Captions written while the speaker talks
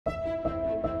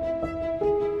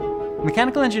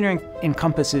Mechanical engineering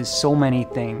encompasses so many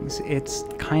things. It's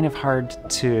kind of hard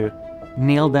to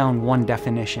nail down one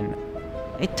definition.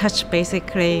 It touched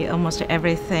basically almost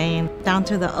everything, down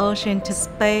to the ocean, to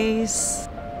space.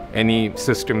 Any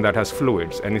system that has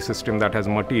fluids, any system that has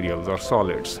materials or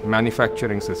solids,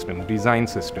 manufacturing systems, design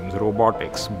systems,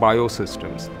 robotics,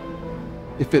 biosystems.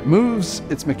 If it moves,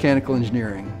 it's mechanical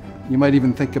engineering. You might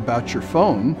even think about your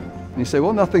phone, and you say,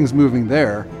 well, nothing's moving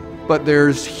there. But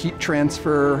there's heat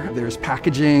transfer, there's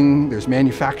packaging, there's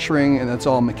manufacturing, and that's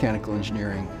all mechanical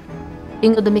engineering.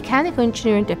 In the mechanical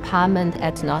engineering department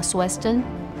at Northwestern,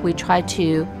 we try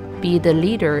to be the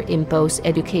leader in both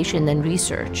education and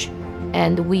research.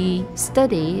 And we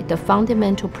study the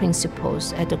fundamental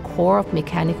principles at the core of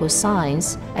mechanical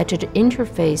science at the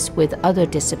interface with other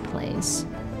disciplines.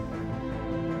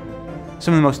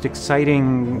 Some of the most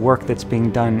exciting work that's being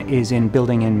done is in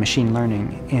building in machine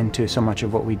learning into so much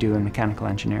of what we do in mechanical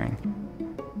engineering.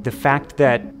 The fact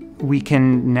that we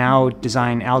can now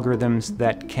design algorithms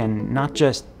that can not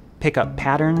just pick up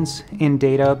patterns in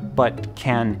data, but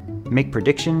can make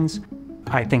predictions,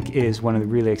 I think is one of the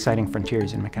really exciting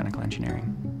frontiers in mechanical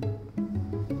engineering.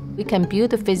 We can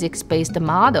build a physics-based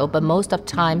model, but most of the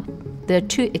time they're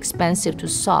too expensive to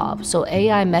solve. So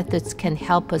AI methods can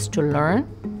help us to learn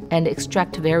and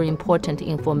extract very important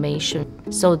information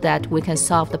so that we can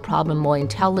solve the problem more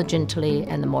intelligently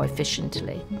and more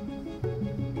efficiently.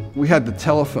 We had the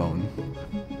telephone,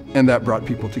 and that brought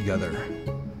people together.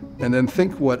 And then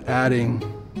think what adding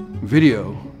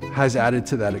video has added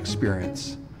to that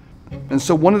experience. And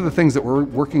so one of the things that we're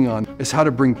working on is how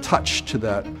to bring touch to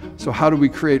that. So how do we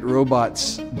create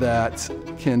robots that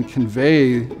can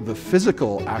convey the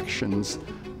physical actions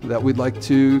that we'd like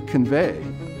to convey?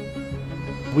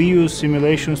 We use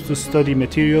simulations to study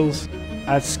materials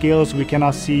at scales we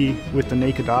cannot see with the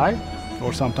naked eye,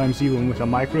 or sometimes even with a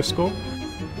microscope.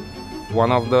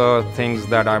 One of the things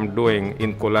that I'm doing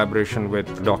in collaboration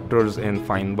with doctors in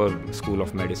Feinberg School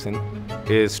of Medicine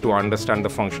is to understand the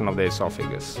function of the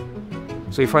esophagus.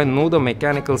 So if I know the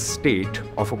mechanical state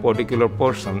of a particular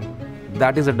person,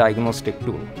 that is a diagnostic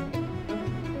tool.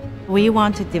 We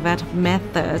want to develop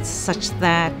methods such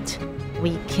that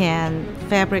we can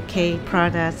fabricate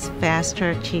products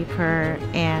faster, cheaper,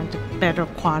 and better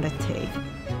quality.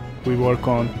 We work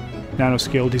on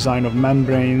nanoscale design of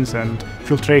membranes and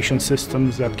filtration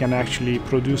systems that can actually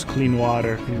produce clean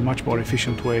water in much more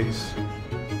efficient ways.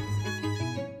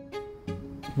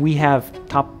 We have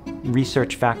top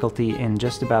research faculty in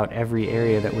just about every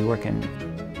area that we work in.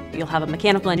 You'll have a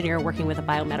mechanical engineer working with a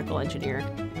biomedical engineer.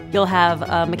 You'll have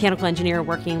a mechanical engineer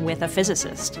working with a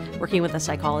physicist, working with a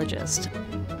psychologist.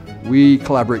 We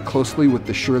collaborate closely with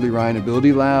the Shirley Ryan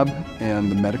Ability Lab and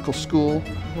the medical school.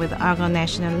 With Argonne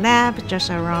National Lab just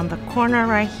around the corner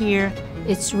right here.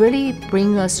 It's really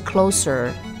bringing us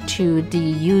closer to the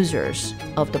users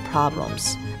of the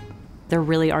problems. There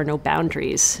really are no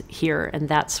boundaries here, and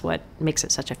that's what makes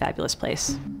it such a fabulous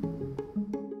place.